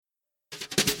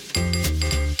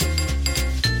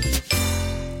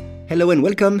Hello and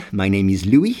welcome, my name is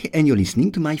Louis and you're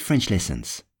listening to my French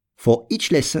lessons. For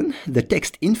each lesson, the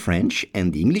text in French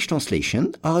and the English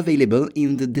translation are available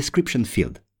in the description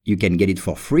field. You can get it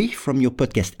for free from your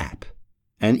podcast app.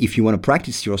 And if you want to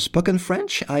practice your spoken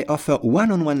French, I offer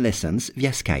one-on-one lessons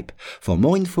via Skype. For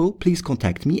more info, please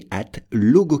contact me at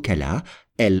logokala,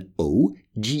 Logokala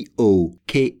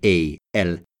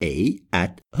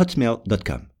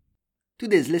 @hotmail.com.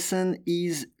 Today's lesson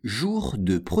is Jour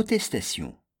de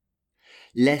protestation.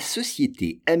 La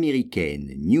société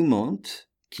américaine Newmont,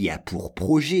 qui a pour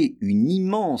projet une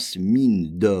immense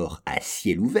mine d'or à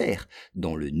ciel ouvert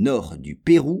dans le nord du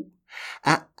Pérou,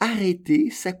 a arrêté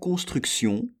sa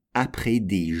construction après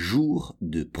des jours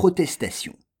de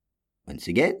protestation. Once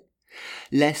again,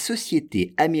 la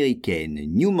société américaine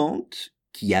Newmont,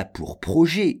 qui a pour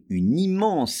projet une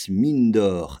immense mine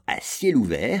d'or à ciel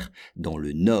ouvert dans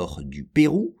le nord du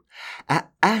Pérou,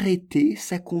 a arrêté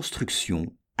sa construction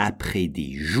après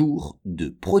des jours de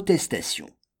protestation.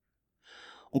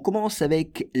 On commence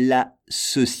avec la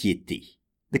société,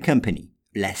 the company,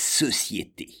 la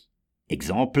société.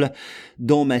 Exemple,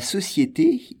 dans ma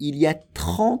société, il y a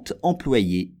 30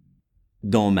 employés.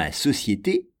 Dans ma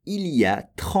société, il y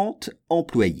a 30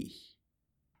 employés.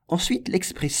 Ensuite,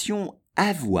 l'expression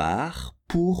avoir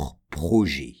pour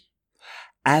projet.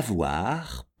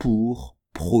 Avoir pour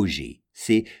projet,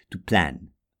 c'est to plan.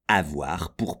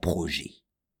 Avoir pour projet.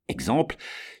 Exemple,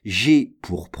 j'ai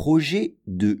pour projet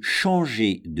de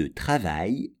changer de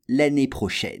travail l'année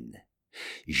prochaine.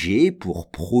 J'ai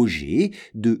pour projet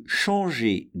de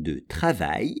changer de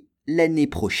travail l'année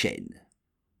prochaine.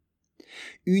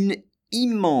 Une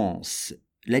immense,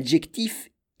 l'adjectif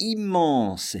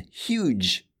immense,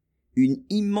 huge, une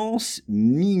immense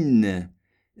mine,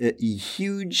 a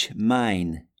huge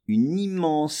mine, une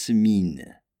immense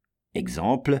mine.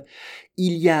 Exemple,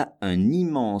 il y a un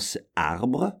immense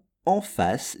arbre en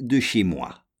face de chez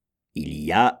moi. Il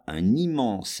y a un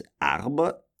immense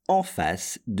arbre en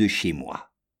face de chez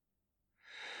moi.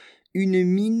 Une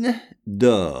mine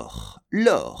d'or,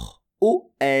 l'or,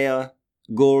 O-R,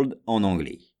 gold en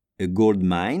anglais. A gold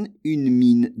mine, une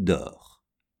mine d'or.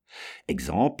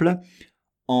 Exemple,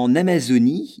 en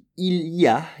Amazonie, il y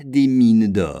a des mines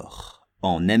d'or.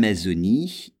 En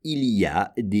Amazonie, il y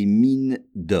a des mines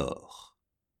d'or.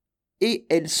 Et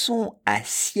elles sont à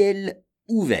ciel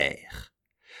ouvert.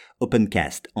 Open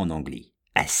cast en anglais.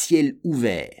 À ciel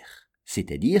ouvert.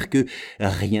 C'est-à-dire que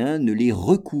rien ne les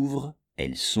recouvre.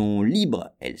 Elles sont libres.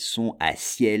 Elles sont à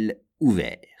ciel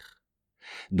ouvert.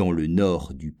 Dans le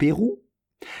nord du Pérou,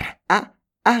 à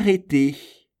arrêter.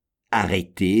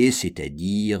 Arrêter,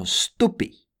 c'est-à-dire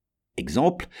stopper.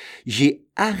 Exemple, j'ai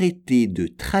arrêté de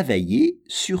travailler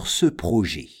sur ce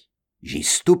projet. J'ai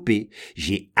stoppé,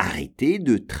 j'ai arrêté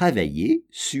de travailler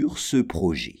sur ce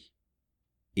projet.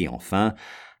 Et enfin,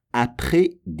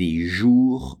 après des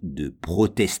jours de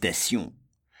protestation.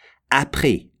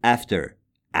 Après, after.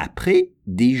 Après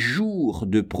des jours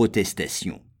de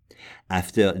protestation.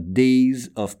 After days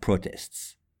of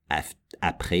protests.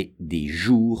 Après des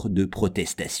jours de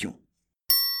protestation.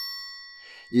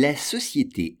 La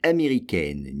société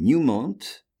américaine Newmont,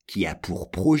 qui a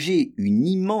pour projet une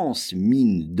immense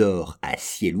mine d'or à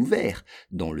ciel ouvert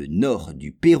dans le nord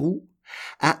du Pérou,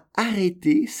 a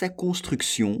arrêté sa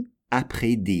construction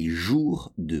après des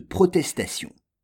jours de protestation.